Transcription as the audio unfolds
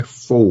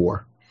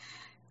4.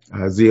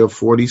 Isaiah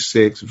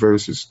 46,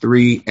 verses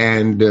 3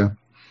 and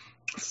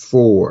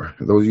 4.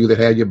 Those of you that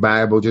have your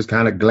Bible, just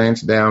kind of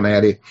glance down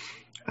at it.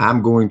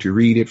 I'm going to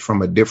read it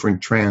from a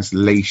different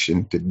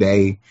translation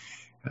today.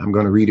 I'm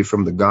going to read it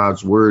from the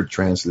God's Word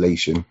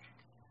translation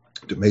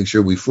to make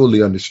sure we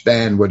fully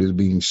understand what is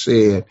being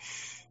said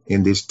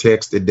in this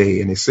text today.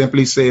 And it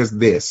simply says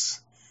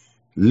this: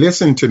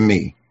 listen to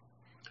me,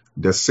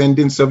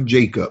 descendants of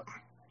Jacob,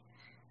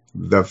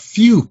 the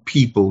few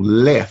people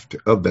left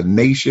of the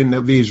nation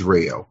of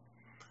Israel.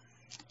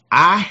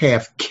 I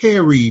have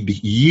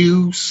carried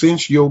you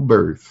since your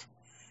birth.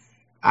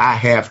 I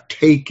have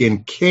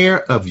taken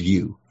care of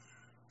you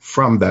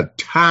from the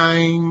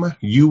time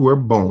you were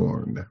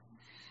born.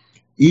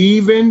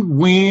 Even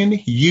when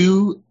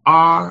you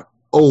are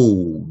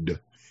old,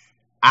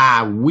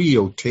 I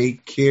will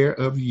take care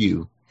of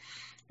you.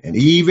 And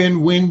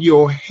even when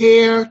your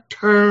hair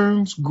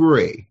turns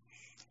gray,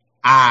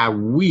 I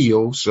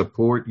will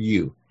support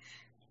you.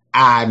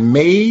 I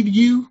made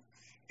you,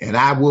 and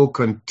I will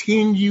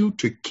continue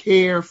to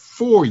care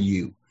for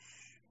you.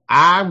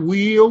 I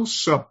will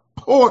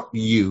support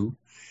you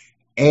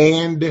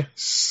and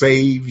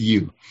save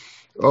you.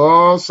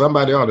 Oh,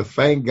 somebody ought to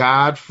thank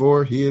God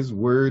for his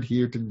word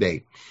here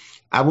today.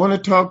 I want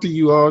to talk to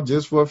you all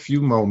just for a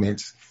few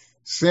moments.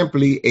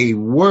 Simply a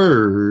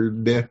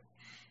word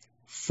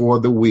for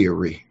the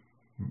weary.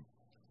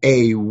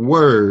 A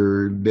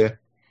word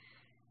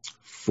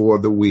for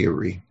the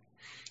weary.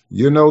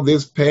 You know,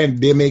 this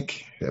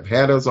pandemic have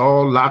had us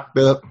all locked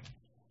up.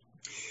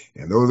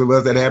 And those of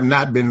us that have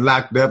not been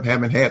locked up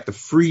haven't had the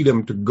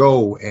freedom to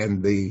go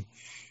and the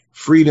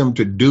freedom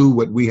to do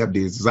what we have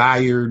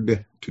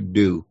desired to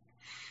do.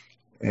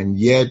 And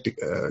yet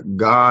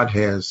God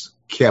has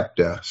kept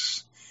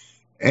us.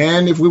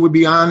 And if we would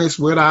be honest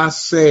with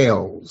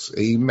ourselves,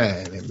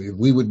 amen, and if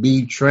we would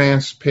be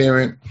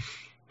transparent,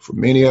 for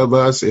many of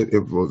us, it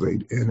was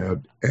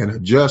an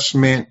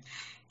adjustment.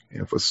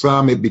 And for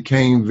some, it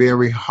became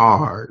very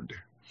hard.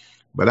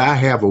 But I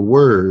have a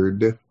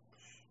word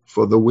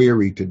for the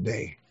weary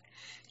today.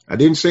 I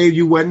didn't say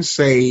you wasn't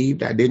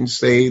saved. I didn't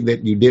say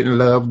that you didn't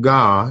love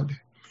God.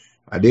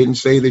 I didn't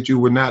say that you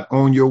were not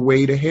on your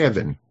way to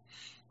heaven.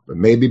 But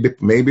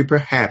maybe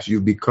perhaps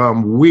you've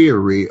become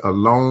weary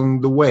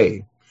along the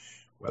way.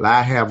 Well,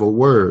 I have a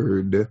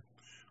word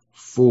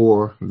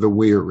for the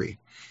weary.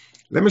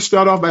 Let me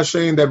start off by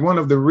saying that one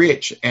of the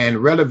rich and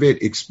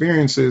relevant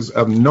experiences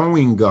of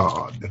knowing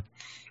God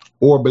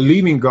or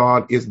believing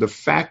God is the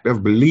fact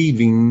of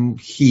believing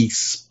he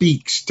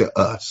speaks to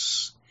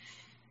us.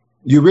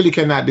 You really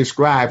cannot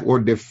describe or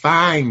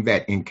define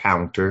that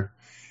encounter.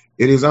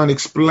 It is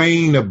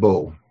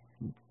unexplainable,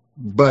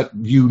 but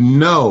you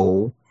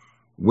know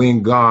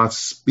when God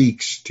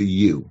speaks to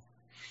you.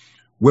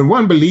 When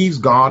one believes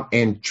God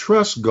and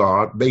trusts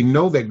God, they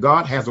know that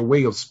God has a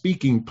way of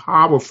speaking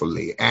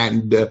powerfully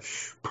and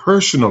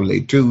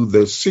personally to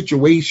the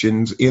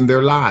situations in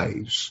their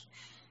lives.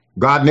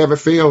 God never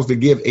fails to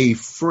give a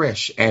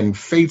fresh and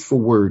faithful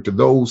word to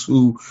those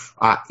who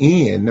are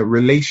in a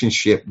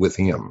relationship with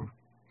him.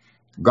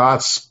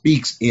 God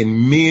speaks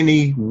in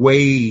many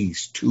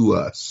ways to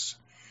us.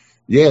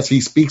 Yes, he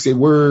speaks a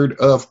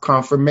word of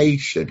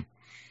confirmation,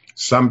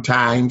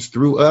 sometimes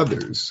through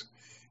others.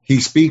 He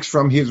speaks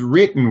from his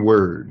written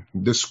word,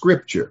 the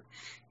scripture.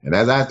 And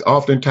as I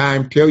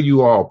oftentimes tell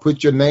you all,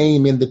 put your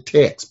name in the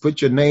text,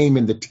 put your name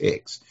in the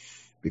text,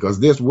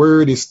 because this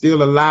word is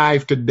still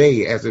alive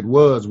today as it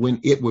was when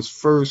it was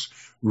first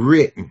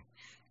written.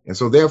 And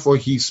so therefore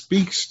he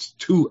speaks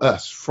to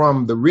us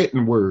from the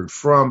written word,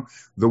 from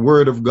the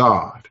word of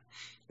God.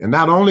 And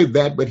not only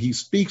that, but he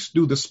speaks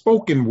through the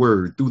spoken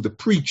word, through the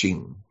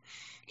preaching.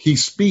 He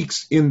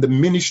speaks in the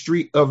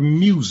ministry of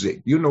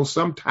music.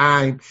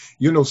 Sometime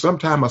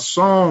a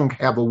song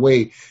have a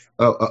way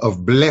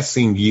of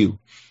blessing you.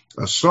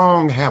 A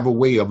song have a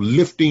way of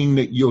lifting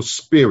your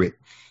spirit.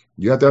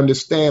 You have to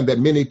understand that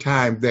many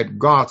times that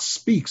God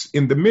speaks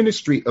in the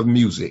ministry of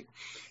music.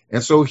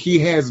 And so he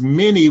has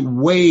many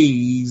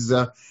ways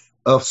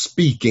of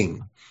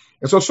speaking.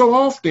 And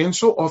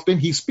so often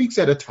he speaks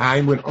at a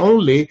time when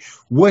only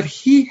what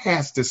he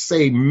has to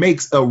say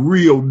makes a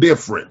real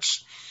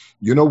difference.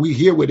 We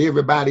hear what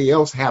everybody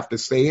else have to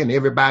say and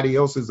everybody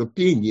else's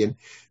opinion.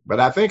 But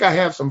I think I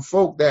have some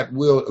folk that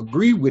will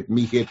agree with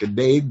me here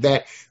today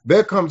that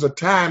there comes a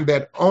time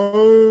that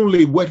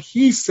only what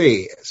he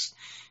says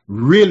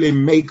really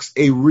makes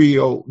a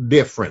real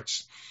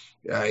difference.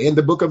 In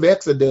the book of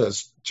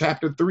Exodus,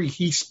 chapter 3,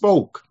 he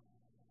spoke.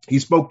 He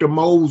spoke to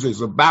Moses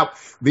about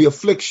the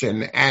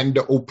affliction and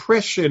the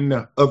oppression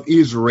of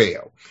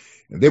Israel.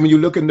 And then when you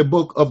look in the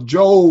book of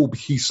Job,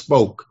 he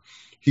spoke.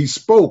 He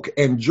spoke,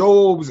 and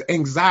Job's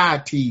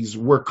anxieties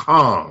were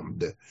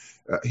calmed.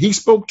 He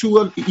spoke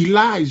to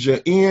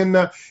Elijah in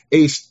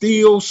a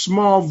still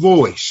small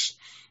voice.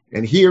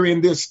 And here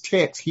in this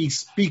text, he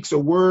speaks a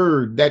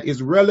word that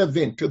is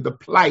relevant to the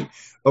plight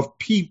of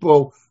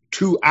people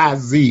to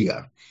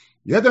Isaiah.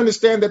 You have to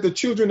understand that the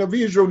children of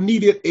Israel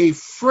needed a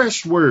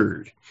fresh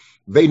word.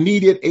 They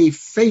needed a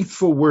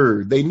faithful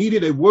word. They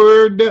needed a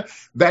word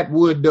that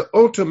would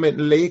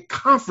ultimately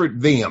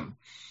comfort them.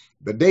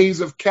 The days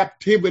of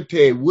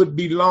captivity would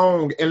be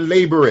long and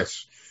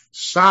laborious.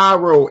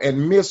 Sorrow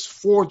and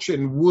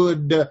misfortune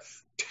would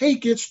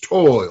take its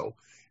toll.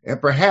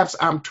 And perhaps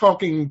I'm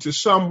talking to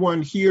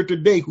someone here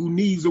today who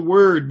needs a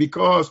word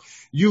because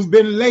you've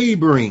been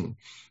laboring.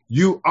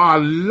 You are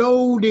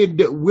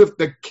loaded with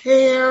the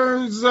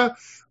cares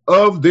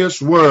of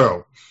this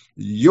world.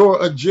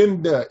 Your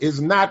agenda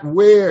is not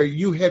where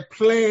you had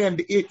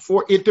planned it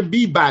for it to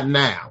be by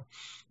now.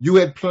 You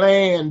had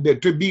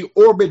planned to be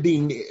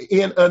orbiting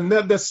in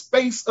another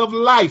space of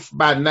life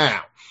by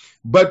now,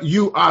 but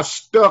you are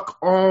stuck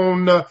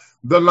on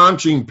the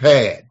launching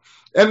pad.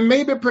 And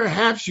maybe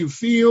perhaps you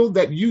feel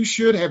that you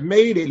should have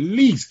made at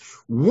least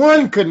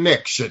one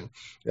connection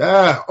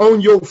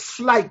on your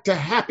flight to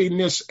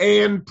happiness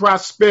and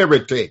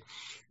prosperity.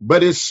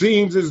 But it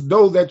seems as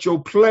though that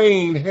your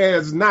plane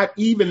has not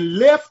even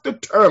left the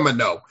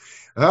terminal.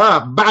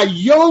 By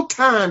your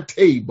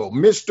timetable,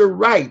 Mr.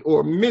 Right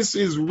or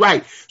Mrs.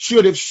 Right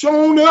should have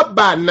shown up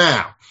by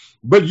now,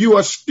 but you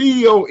are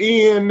still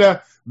in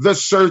the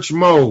search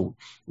mode.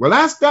 Well,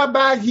 I stopped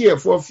by here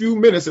for a few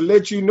minutes to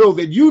let you know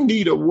that you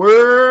need a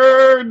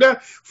word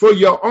for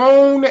your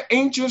own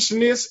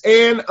anxiousness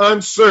and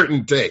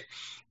uncertainty.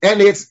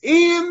 And it's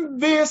in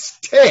this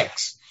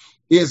text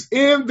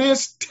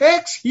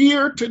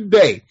here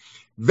today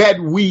that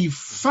we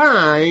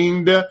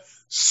find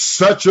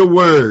such a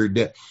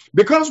word.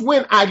 Because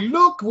when I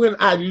look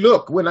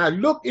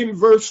in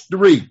verse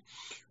 3,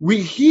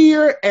 we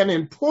hear an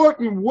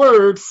important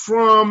word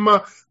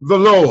from the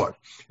Lord.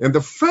 And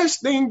the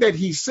first thing that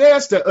he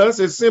says to us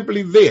is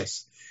simply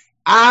this: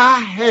 I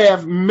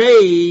have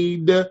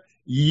made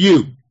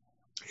you.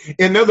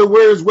 In other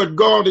words, what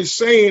God is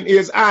saying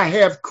is, I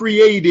have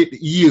created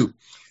you.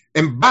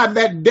 And by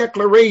that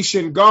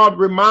declaration, God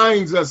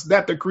reminds us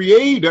that the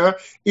Creator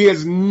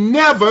is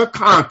never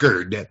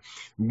conquered.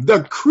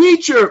 The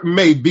creature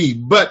may be,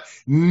 but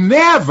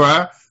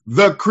never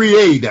the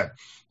Creator.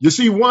 You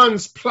see,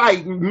 one's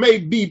plight may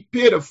be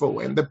pitiful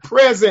and the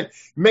present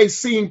may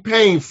seem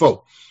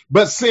painful.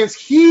 But since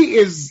he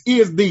is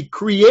the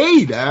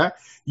Creator,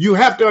 you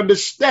have to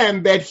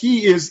understand that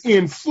he is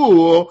in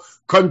full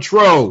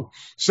control.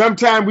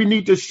 Sometimes we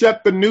need to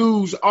shut the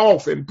news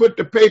off and put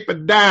the paper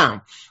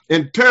down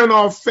and turn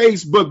off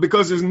Facebook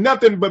because there's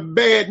nothing but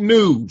bad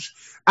news.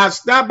 I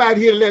stop out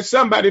here to let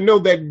somebody know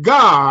that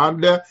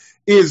God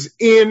is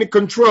in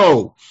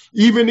control.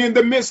 Even in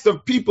the midst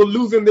of people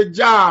losing their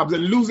jobs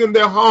and losing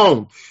their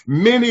homes,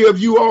 many of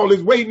you all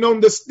is waiting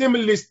on the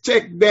stimulus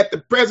check that the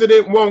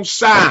president won't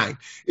sign.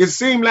 It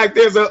seems like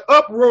there's an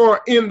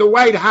uproar in the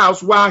White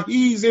House while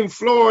he's in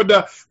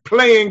Florida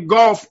playing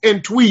golf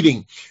and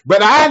tweeting.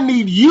 But I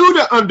need you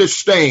to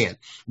understand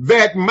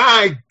that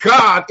my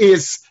God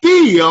is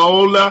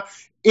still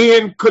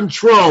in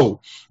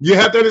control. You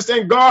have to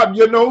understand God,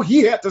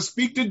 he had to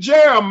speak to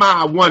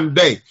Jeremiah one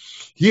day.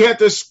 He had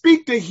to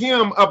speak to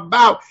him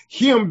about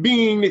him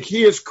being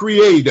his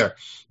creator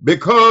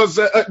because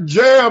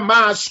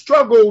Jeremiah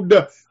struggled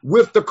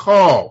with the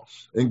call,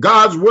 and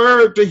God's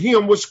word to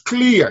him was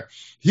clear.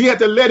 He had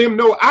to let him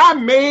know, I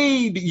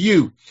made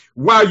you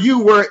while you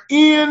were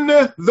in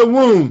the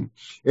womb.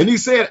 And he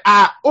said,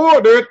 I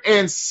ordered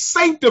and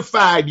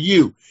sanctified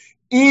you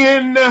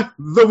in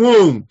the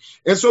womb.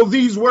 And so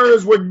these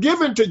words were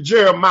given to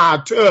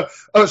Jeremiah to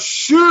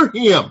assure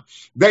him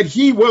that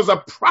he was a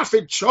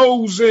prophet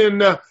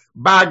chosen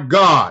by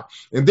God.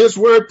 And this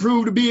word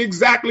proved to be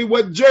exactly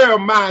what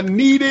Jeremiah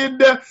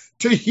needed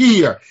to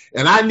hear.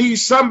 And I need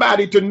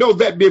somebody to know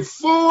that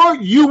before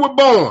you were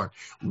born,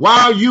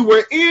 while you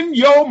were in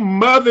your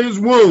mother's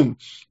womb,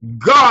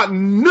 God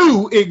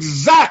knew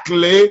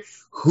exactly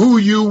who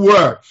you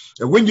were.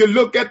 And when you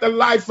look at the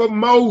life of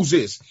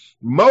Moses'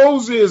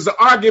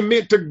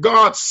 argument to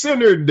God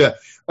centered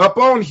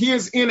upon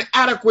his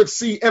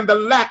inadequacy and the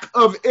lack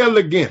of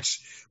elegance.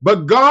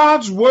 But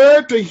God's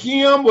word to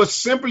him was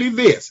simply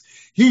this.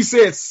 He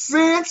said,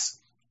 since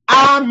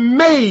I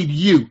made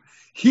you,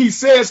 he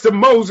says to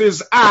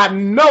Moses, I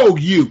know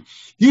you.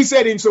 He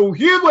said, and so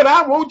here's what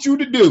I want you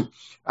to do.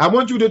 I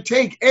want you to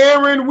take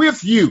Aaron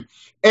with you,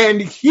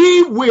 and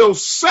he will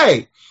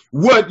say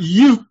what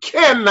you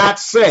cannot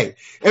say.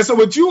 And so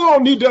what you all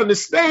need to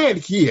understand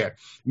here,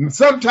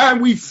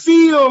 sometimes we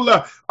feel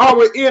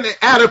our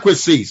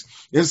inadequacies,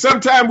 and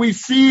sometimes we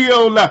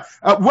feel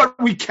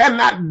what we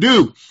cannot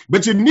do.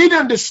 But you need to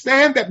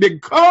understand that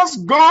because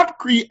God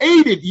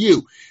created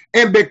you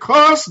and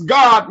because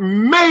God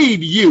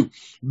made you,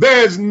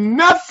 there's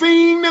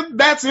nothing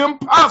that's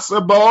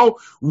impossible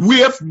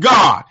with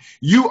God.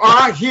 You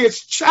are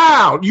his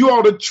child. You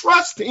ought to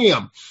trust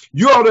him.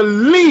 You ought to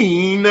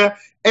lean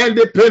and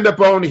depend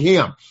upon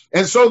him.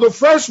 And so the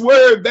first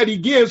word that he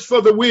gives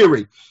for the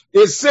weary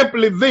is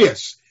simply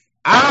this: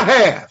 I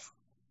have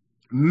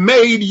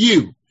made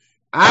you.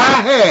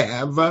 I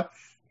have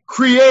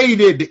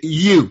created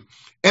you.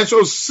 And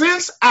so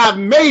since I've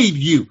made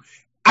you,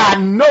 I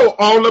know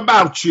all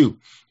about you.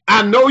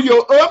 I know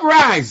your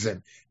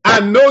uprising. I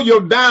know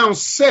your down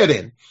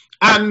setting.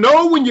 I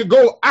know when you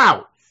go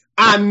out.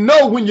 I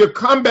know when you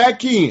come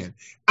back in.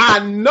 I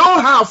know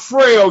how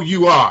frail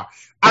you are.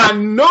 I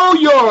know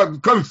your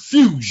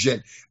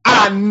confusion.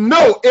 I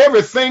know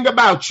everything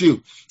about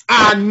you.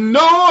 I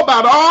know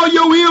about all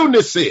your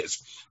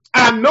illnesses.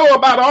 I know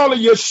about all of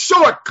your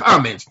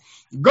shortcomings.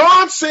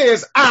 God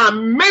says, I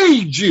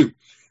made you.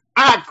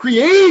 I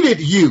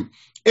created you.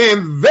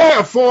 And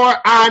therefore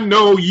I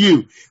know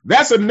you.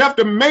 That's enough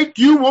to make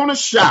you want to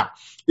shout,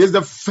 is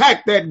the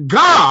fact that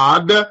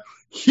God,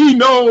 he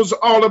knows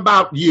all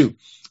about you.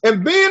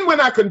 And then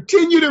when I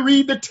continue to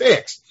read the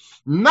text,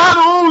 not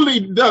only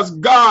does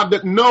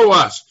God know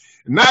us,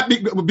 not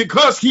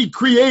because he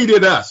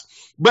created us,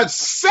 but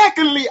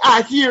secondly,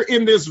 I hear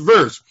in this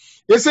verse,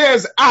 it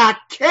says, I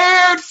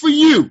cared for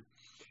you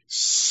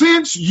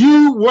since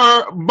you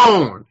were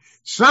born.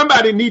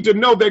 Somebody need to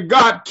know that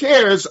God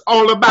cares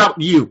all about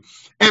you.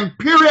 And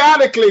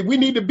periodically, we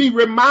need to be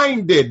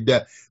reminded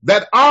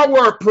that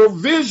our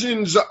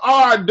provisions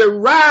are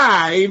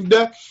derived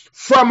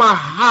from a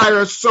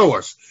higher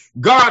source.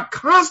 God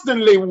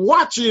constantly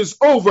watches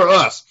over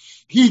us.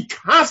 He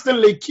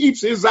constantly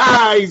keeps his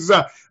eyes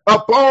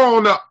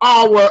upon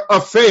our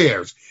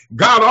affairs.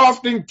 God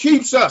often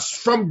keeps us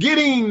from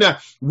getting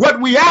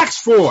what we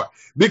ask for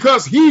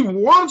because he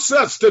wants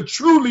us to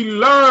truly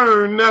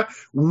learn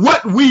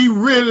what we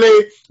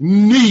really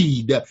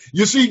need.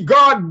 You see,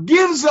 God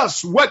gives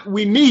us what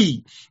we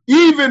need,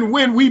 even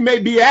when we may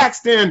be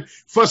asking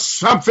for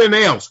something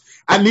else.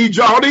 I need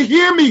y'all to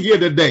hear me here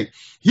today.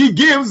 He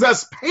gives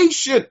us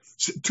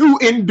patience to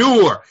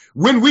endure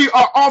when we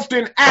are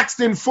often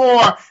asking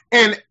for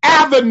an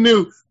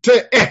avenue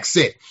to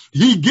exit.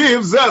 He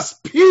gives us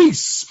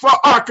peace for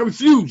our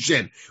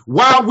confusion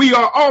while we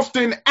are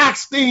often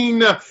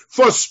asking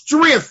for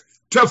strength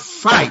to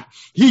fight.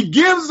 He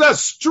gives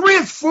us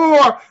strength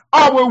for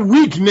our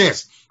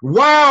weakness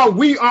while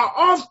we are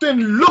often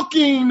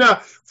looking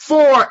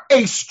for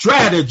a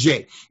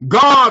strategy.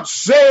 God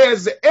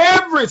says,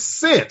 ever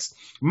since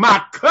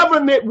my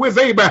covenant with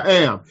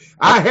Abraham,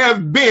 I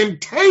have been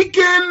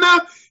taking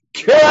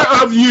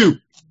care of you.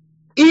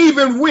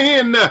 Even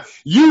when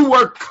you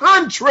were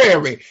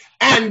contrary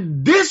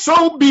and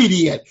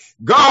disobedient,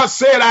 God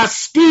said, I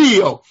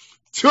still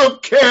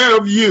took care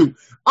of you.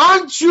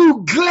 Aren't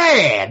you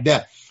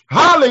glad,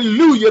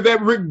 hallelujah,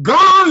 that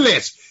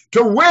regardless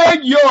to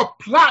where your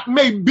plot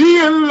may be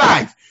in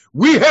life,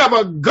 we have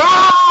a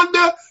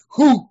God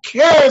who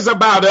cares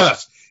about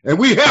us, and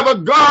we have a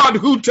God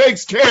who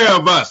takes care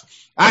of us.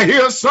 I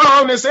hear a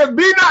song that says,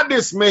 be not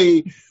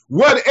dismayed,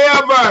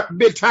 whatever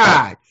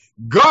betide.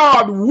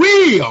 God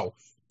will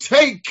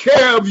take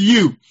care of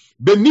you.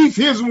 Beneath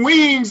his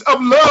wings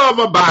of love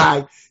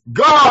abide.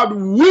 God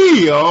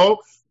will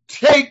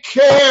take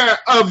care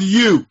of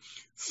you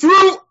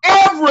through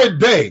every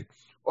day,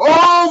 over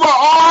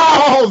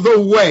all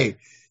the way.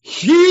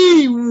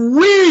 He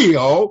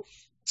will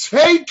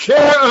take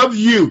care of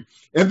you.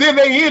 And then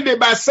they ended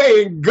by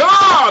saying,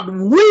 God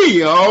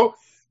will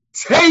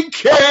take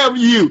care of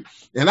you.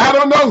 And I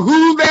don't know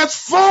who that's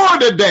for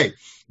today,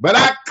 but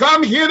I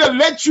come here to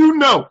let you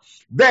know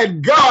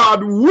that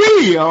God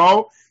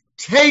will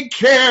take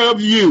care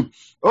of you.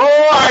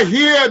 Oh, I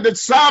hear the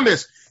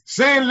psalmist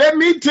saying, let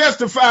me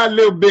testify a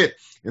little bit.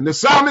 And the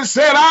psalmist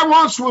said, I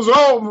once was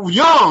old,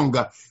 young,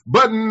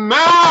 but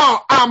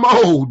now I'm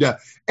old.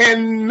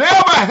 And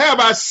never have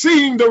I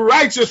seen the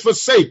righteous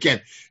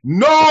forsaken,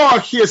 nor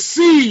his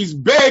seeds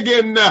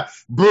begging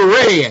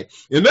bread.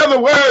 In other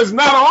words,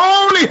 not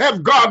only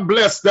have God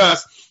blessed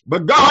us,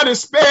 but God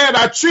has spared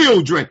our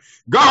children.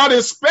 God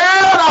has spared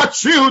our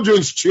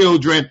children's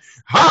children.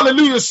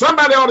 Hallelujah.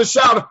 Somebody ought to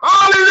shout,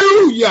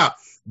 hallelujah.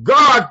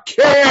 God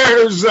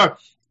cares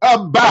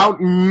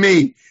about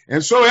me.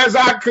 And so as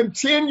I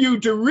continue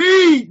to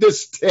read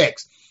this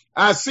text,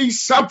 I see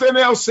something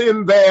else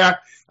in there.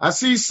 I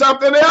see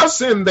something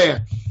else in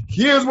there.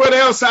 Here's what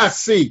else I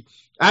see.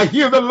 I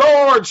hear the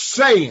Lord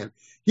saying,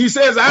 he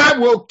says, I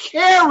will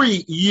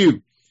carry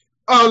you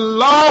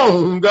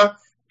along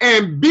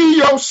and be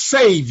your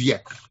savior.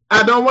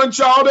 I don't want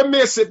y'all to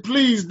miss it.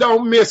 Please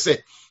don't miss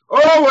it.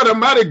 Oh, what a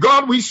mighty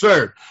God we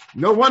serve.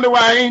 No wonder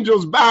why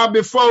angels bow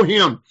before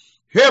him.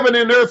 Heaven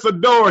and earth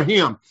adore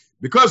him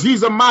because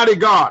he's a mighty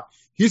God.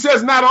 He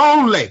says, not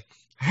only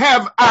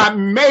have I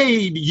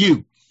made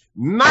you,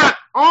 not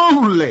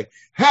only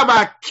have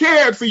I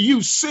cared for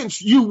you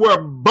since you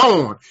were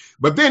born,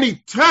 but then he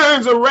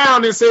turns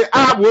around and says,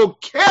 I will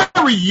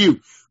carry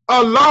you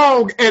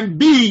along and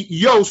be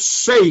your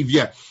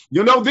savior.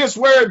 You know, this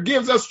word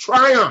gives us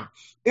triumph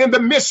in the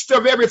midst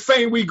of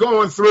everything we're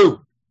going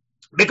through.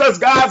 Because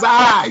God's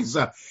eyes,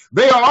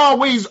 they are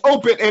always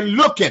open and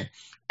looking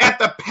at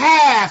the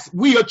path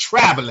we are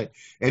traveling.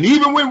 And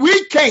even when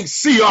we can't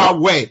see our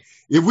way,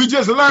 if we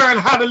just learn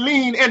how to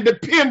lean and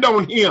depend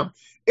on him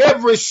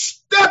every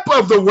step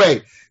of the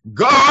way,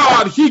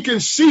 God, he can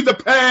see the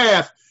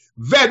path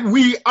that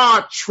we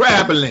are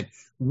traveling.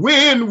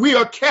 When we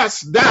are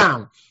cast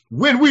down,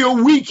 when we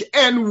are weak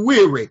and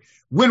weary,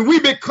 when we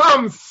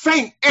become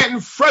faint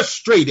and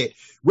frustrated,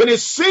 when it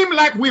seems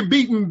like we're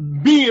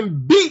being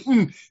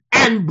beaten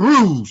and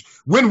bruised,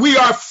 when we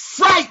are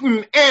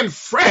frightened and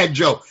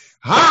fragile,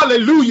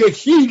 hallelujah,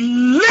 he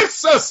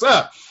lifts us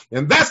up.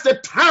 And that's the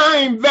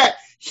time that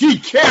he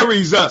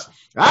carries us.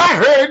 I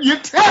heard your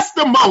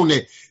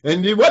testimony.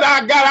 And what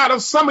I got out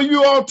of some of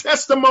you all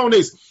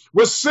testimonies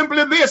was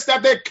simply this,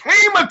 that there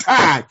came a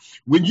time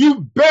when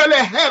you barely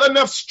had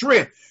enough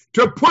strength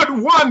to put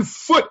one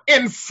foot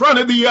in front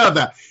of the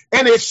other.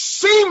 And it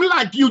seemed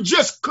like you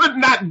just could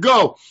not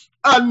go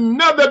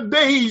another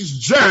day's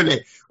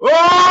journey.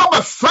 Oh,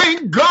 but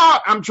thank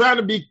God, I'm trying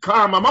to be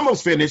calm, I'm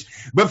almost finished,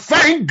 but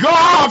thank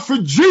God for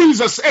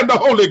Jesus and the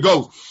Holy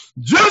Ghost.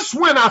 Just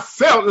when I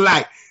felt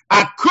like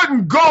I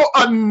couldn't go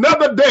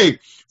another day,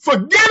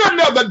 forget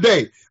another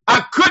day,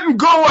 I couldn't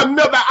go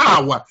another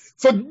hour,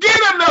 forget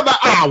another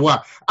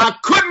hour, I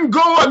couldn't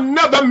go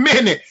another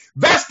minute.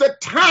 That's the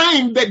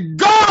time that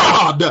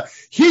God,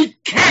 he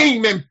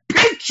came and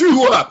picked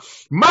you up.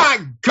 My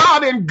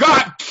God, and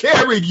God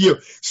carried you.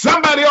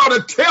 Somebody ought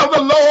to tell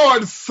the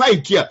Lord,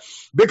 thank you,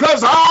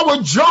 because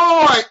our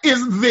joy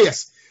is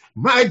this,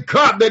 my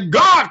God, that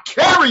God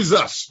carries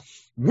us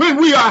when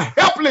we are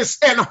helpless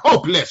and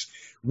hopeless,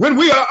 when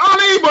we are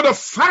unable to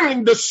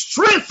find the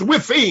strength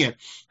within.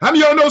 How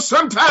many of you know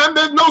sometimes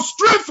there's no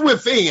strength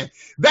within?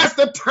 That's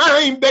the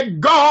time that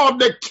God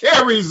that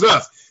carries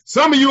us.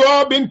 Some of you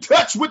all been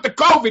touched with the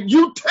COVID.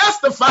 You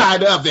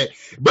testified of it.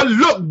 But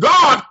look,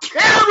 God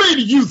carried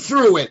you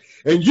through it.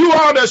 And you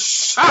ought to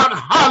shout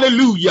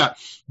hallelujah.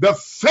 The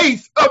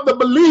faith of the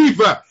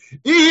believer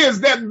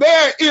is that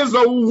there is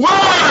a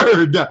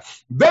word.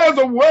 There's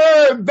a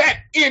word that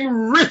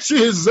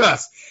enriches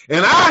us.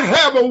 And I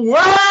have a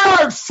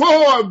word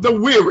for the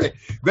weary,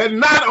 that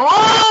not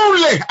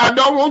only, I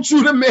don't want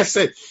you to miss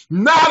it,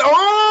 not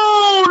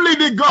only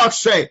did God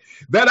say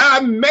that I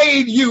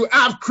made you,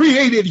 I've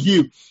created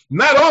you.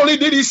 Not only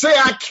did he say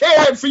I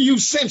cared for you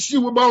since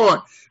you were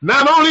born.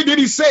 Not only did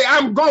he say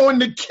I'm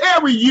going to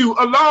carry you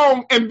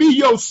along and be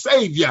your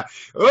savior.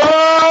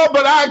 Oh,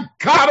 but I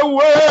got a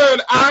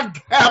word. I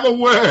have a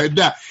word.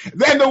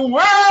 Then the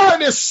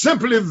word is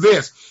simply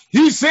this.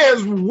 He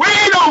says,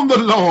 wait on the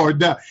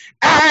Lord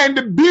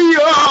and be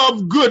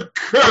of good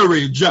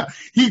courage.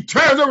 He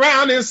turns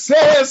around and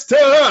says to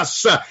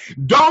us,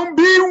 don't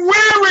be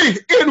weary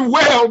in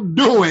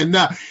well-doing.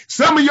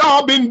 Some of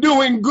y'all been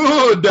doing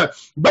good,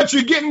 but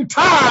you're getting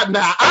tired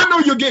now. I know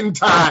you're getting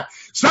tired.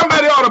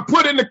 Somebody ought to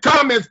put in the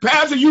comments,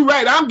 Pastor, you're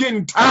right, I'm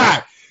getting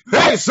tired.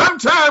 Hey,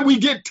 sometimes we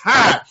get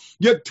tired.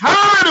 You're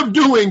tired of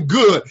doing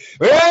good.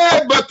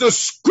 Hey, but the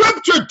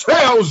scripture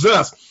tells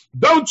us,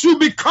 don't you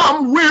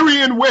become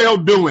weary in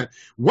well-doing.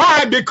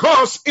 Why?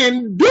 Because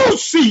in due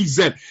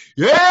season,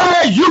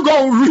 you're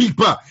going to reap.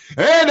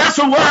 That's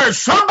a word.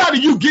 Somebody,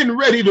 you getting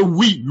ready to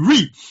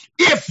reap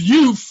if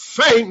you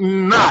faint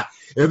not.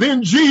 And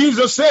then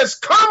Jesus says,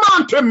 come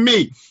unto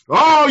me,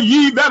 all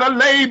ye that are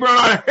laboring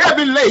are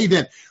heavy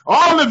laden,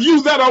 all of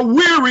you that are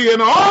weary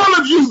and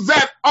all of you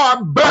that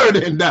are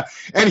burdened.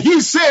 And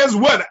he says,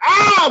 what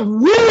I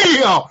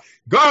will.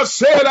 God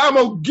said, I'm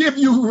going to give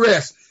you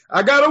rest.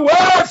 I got a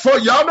word for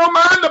you. Y'all don't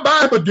mind the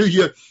Bible, do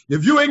you?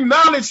 If you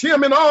acknowledge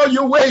him in all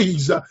your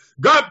ways,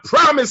 God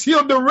promised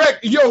he'll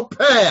direct your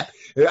path.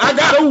 I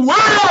got a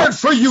word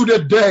for you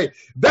today,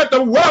 that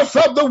the wealth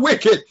of the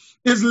wicked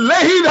is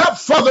laid up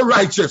for the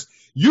righteous.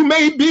 You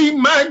may be,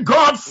 my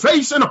God,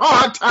 facing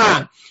hard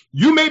time.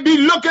 You may be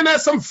looking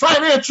at some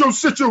financial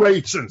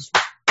situations.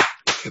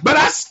 But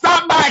I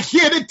stopped by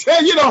here to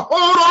tell you to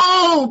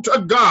hold on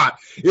to God.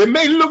 It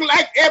may look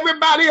like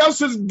everybody else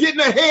is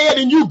getting ahead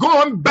and you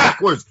going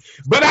backwards,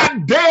 but I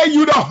dare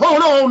you to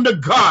hold on to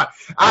God.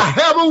 I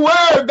have a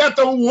word that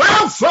the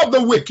wealth of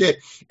the wicked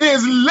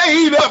is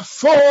laid up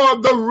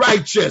for the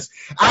righteous.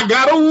 I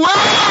got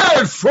a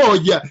word for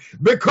you,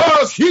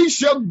 because he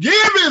shall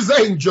give his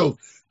angels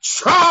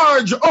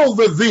charge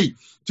over thee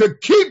to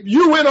keep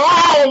you in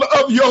all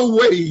of your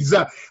ways.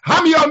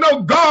 How many of y'all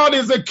know God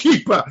is a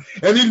keeper?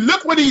 And then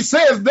look what he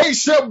says, they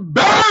shall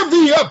bear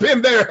thee up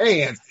in their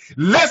hands,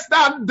 lest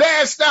thou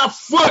dash thy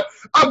foot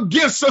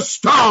against a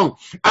stone.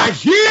 I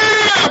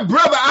hear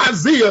Brother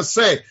Isaiah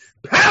say,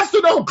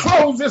 Pastor, don't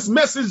close this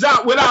message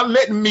out without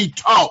letting me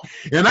talk.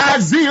 And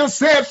Isaiah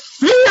said,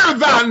 fear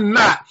thou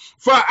not,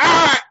 for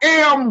I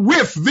am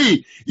with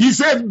thee. He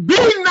said, be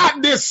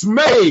not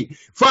dismayed,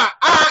 for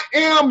I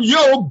am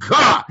your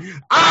God.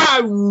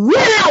 I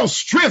will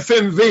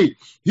strengthen thee.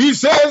 He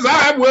says,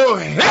 I will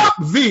help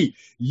thee.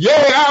 Yea,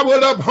 I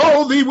will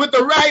uphold thee with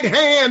the right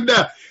hand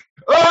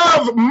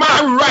of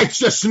my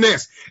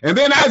righteousness. And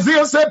then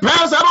Isaiah said,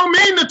 Pastor, I don't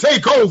mean to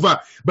take over.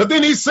 But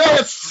then he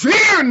says,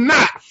 fear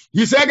not.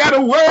 He said, I got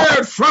a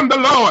word from the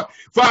Lord,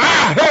 for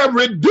I have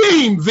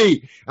redeemed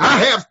thee.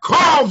 I have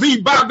called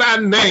thee by thy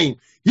name.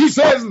 He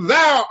says,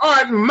 thou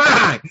art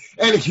mine.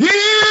 And here's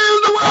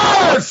the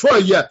word for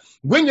you.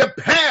 When you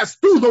pass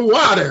through the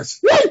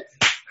waters,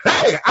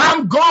 Hey,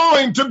 I'm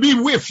going to be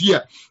with you.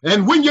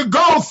 And when you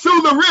go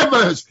through the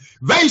rivers,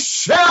 they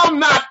shall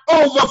not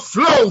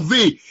overflow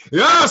thee.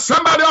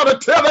 Somebody ought to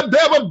tell the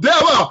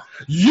devil,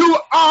 you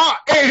are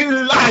a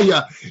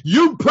liar.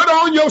 You put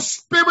on your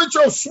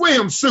spiritual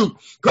swimsuit,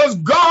 because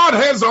God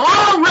has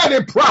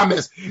already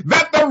promised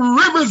that the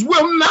rivers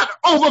will not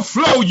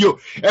overflow you.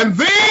 And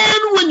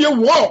then when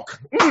you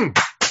walk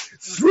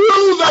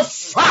through the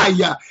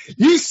fire,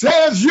 he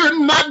says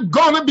you're not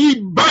going to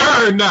be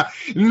burned,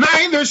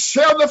 neither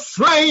shall the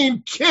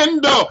flame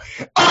kindle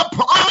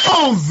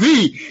upon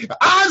thee.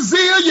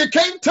 Isaiah, you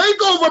can't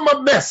take over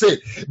my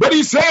message, but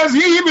he says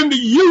even the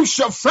youth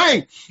shall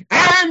faint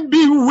and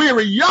be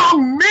weary.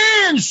 Young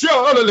men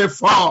shall utterly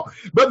fall,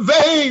 but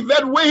they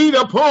that wait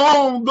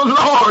upon the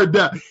Lord,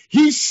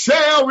 he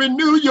shall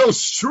renew your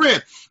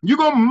strength. You're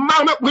going to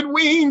mount up with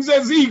wings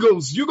as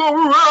eagles. You're going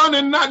to run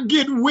and not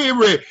get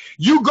weary.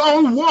 You're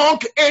going to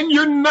walk and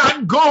you're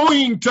not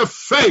going to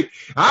faint.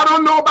 I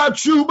don't know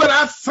about you, but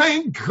I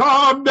thank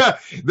God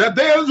that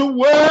there's a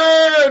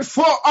word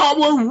for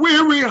our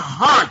weary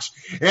hearts.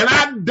 And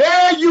I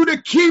dare you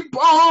to keep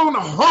on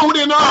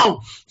holding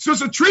on.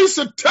 Sister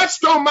Teresa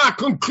touched on my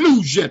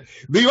conclusion.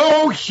 The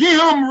old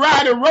hymn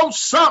writer wrote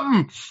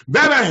something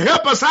that'll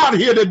help us out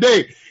here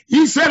today.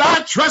 He said,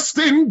 I trust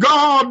in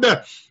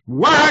God.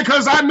 Why?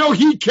 Because I know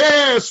he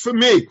cares for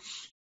me.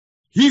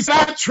 He said,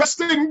 I trust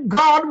in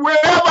God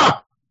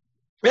wherever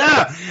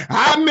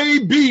I may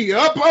be,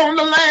 up on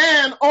the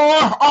land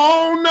or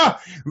on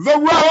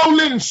the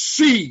rolling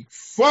sea.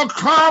 For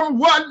come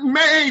what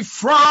may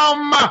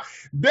from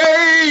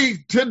day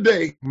to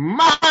day,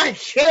 my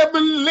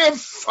heavenly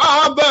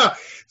Father.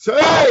 So,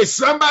 hey,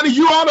 somebody,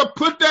 you ought to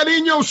put that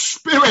in your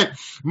spirit.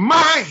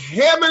 My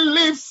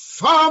heavenly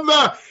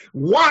Father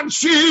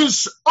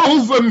watches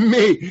over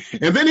me.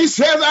 And then he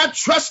says, I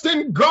trust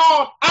in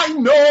God. I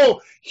know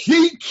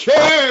he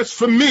cares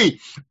for me.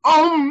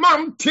 On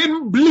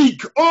mountain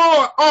bleak or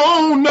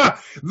on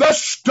the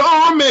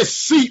stormy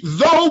sea,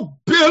 though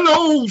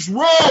billows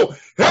roll,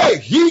 hey,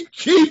 he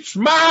keeps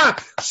my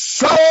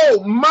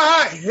soul.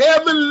 My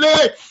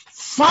heavenly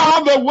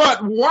Father,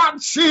 what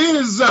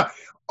watches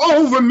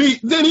over me.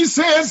 Then he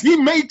says he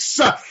makes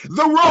the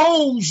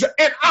rose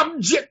an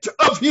object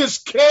of his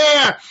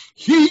care.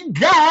 He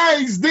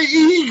guides the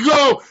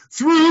eagle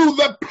through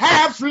the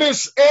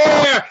pathless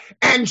air,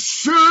 and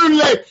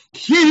surely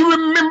he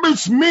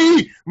remembers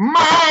me.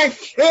 My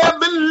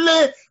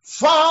heavenly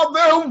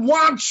Father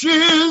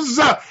watches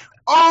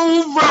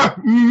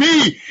over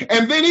me.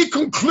 And then he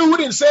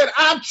concluded and said,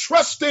 I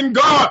trust in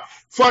God,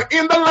 for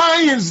in the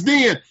lion's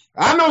den,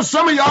 I know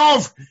some of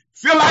y'all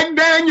feel like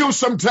Daniel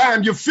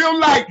sometimes. You feel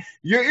like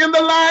you're in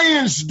the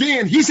lion's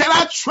den. He said,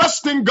 I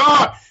trust in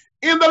God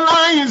in the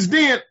lion's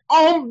den,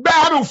 on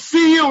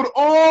battlefield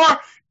or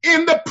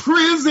in the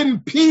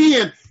prison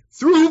pen,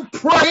 through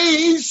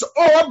praise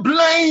or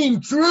blame,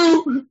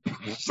 through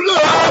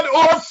flood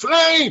or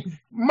flame.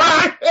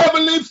 My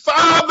heavenly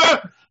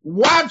Father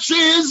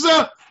watches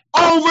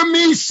over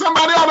me.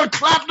 Somebody ought to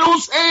clap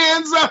those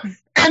hands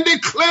and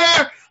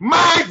declare,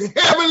 my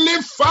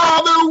heavenly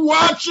Father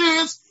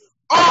watches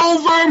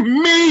over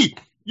me.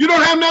 You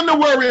don't have nothing to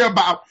worry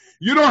about.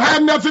 You don't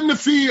have nothing to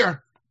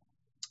fear.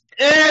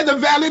 And the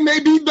valley may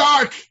be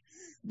dark.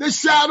 The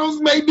shadows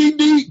may be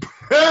deep.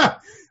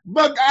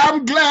 But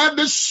I'm glad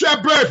the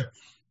shepherd,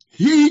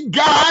 he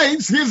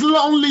guides his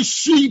lonely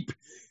sheep.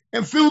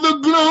 And through the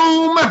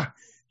gloom,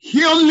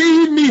 he'll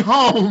lead me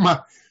home.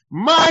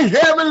 My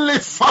heavenly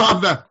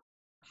Father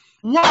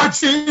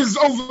watches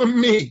over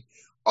me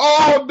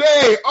all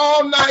day,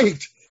 all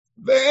night.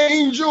 The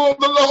angel of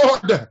the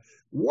Lord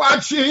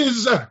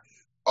watches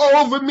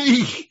over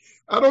me.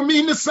 I don't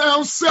mean to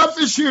sound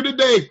selfish here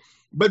today,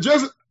 but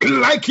just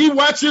like he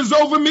watches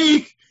over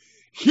me,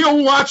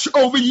 he'll watch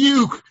over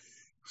you.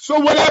 So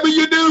whatever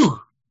you do,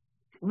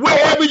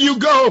 wherever you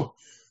go,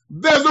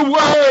 there's a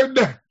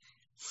word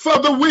for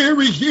the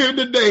weary here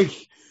today.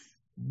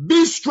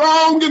 Be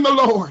strong in the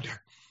Lord,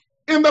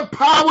 in the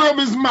power of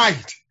his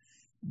might.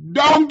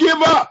 Don't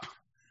give up.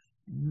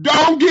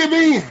 Don't give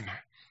in.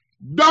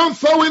 Don't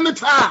throw in the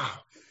towel.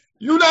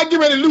 You're not getting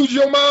ready to lose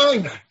your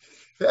mind.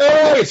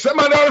 Hey,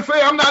 somebody ought to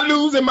say, I'm not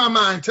losing my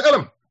mind. Tell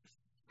them.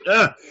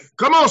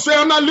 Come on, say,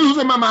 I'm not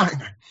losing my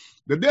mind.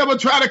 The devil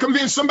try to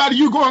convince somebody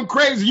you going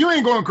crazy. You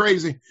ain't going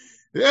crazy.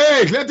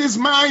 Hey, let this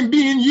mind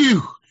be in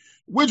you,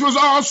 which was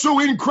also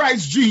in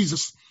Christ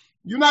Jesus.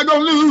 You're not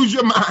going to lose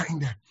your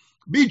mind.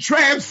 Be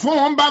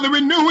transformed by the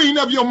renewing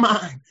of your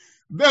mind.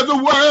 There's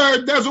a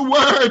word, there's a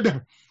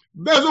word.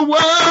 There's a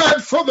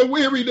word for the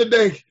weary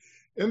today.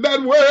 And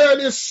that word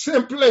is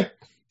simply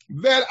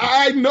that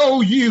I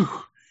know you.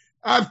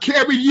 I've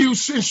carried you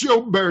since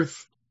your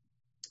birth.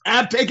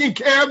 I've taken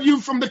care of you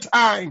from the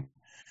time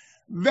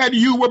that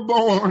you were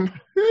born.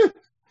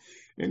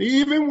 And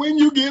even when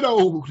you get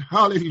old,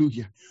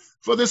 hallelujah,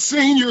 for the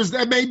seniors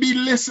that may be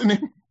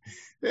listening,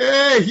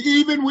 hey,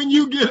 even when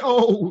you get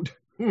old,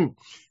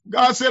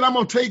 God said, I'm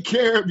going to take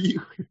care of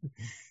you.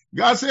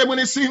 God said, when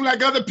it seems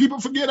like other people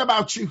forget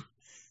about you,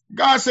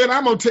 God said,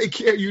 I'm going to take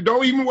care of you.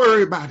 Don't even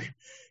worry about it.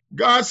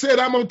 God said,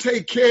 I'm going to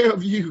take care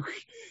of you.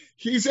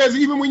 He says,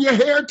 even when your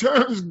hair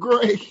turns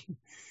gray,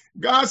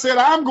 God said,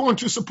 I'm going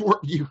to support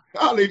you.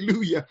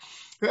 Hallelujah.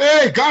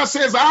 Hey, God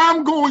says,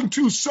 I'm going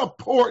to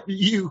support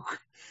you.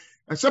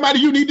 And somebody,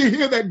 you need to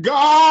hear that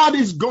God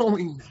is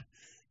going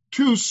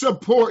to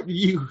support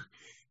you.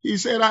 He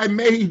said, I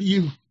made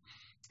you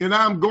and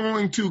I'm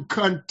going to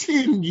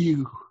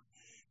continue.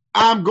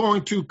 I'm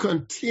going to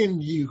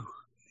continue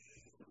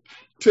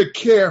to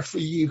care for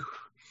you.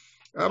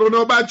 I don't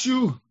know about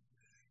you,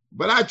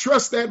 but I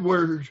trust that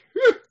word.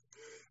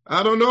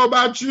 I don't know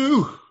about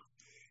you.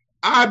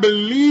 I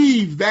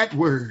believe that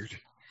word.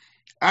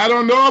 I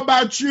don't know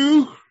about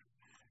you.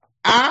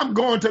 I'm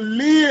going to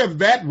live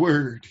that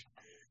word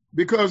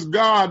because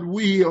God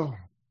will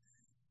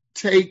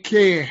take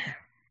care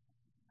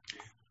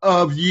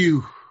of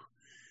you.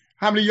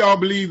 How many of y'all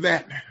believe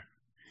that?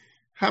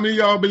 How many of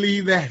y'all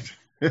believe that?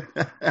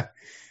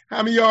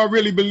 How many of y'all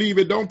really believe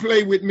it? Don't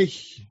play with me.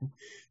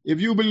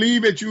 If you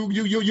believe it,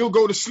 you'll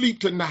go to sleep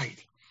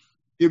tonight.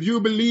 If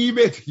you believe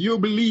it, you'll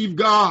believe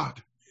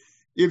God.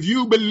 If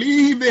you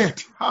believe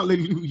it,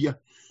 hallelujah,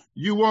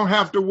 you won't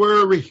have to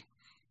worry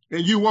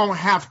and you won't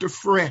have to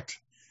fret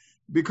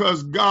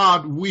because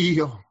God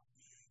will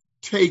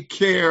take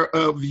care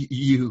of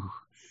you.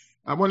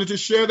 I wanted to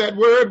share that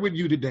word with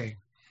you today.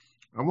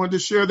 I wanted to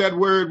share that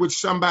word with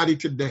somebody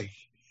today.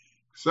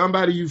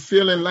 Somebody you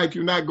feeling like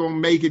you're not going to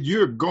make it.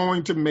 You're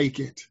going to make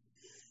it.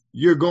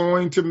 You're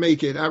going to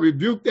make it. I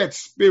rebuke that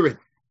spirit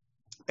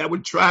that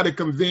would try to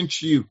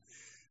convince you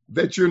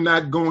that you're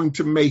not going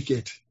to make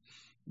it.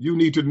 You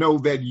need to know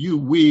that you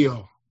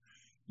will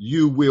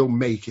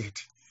make it.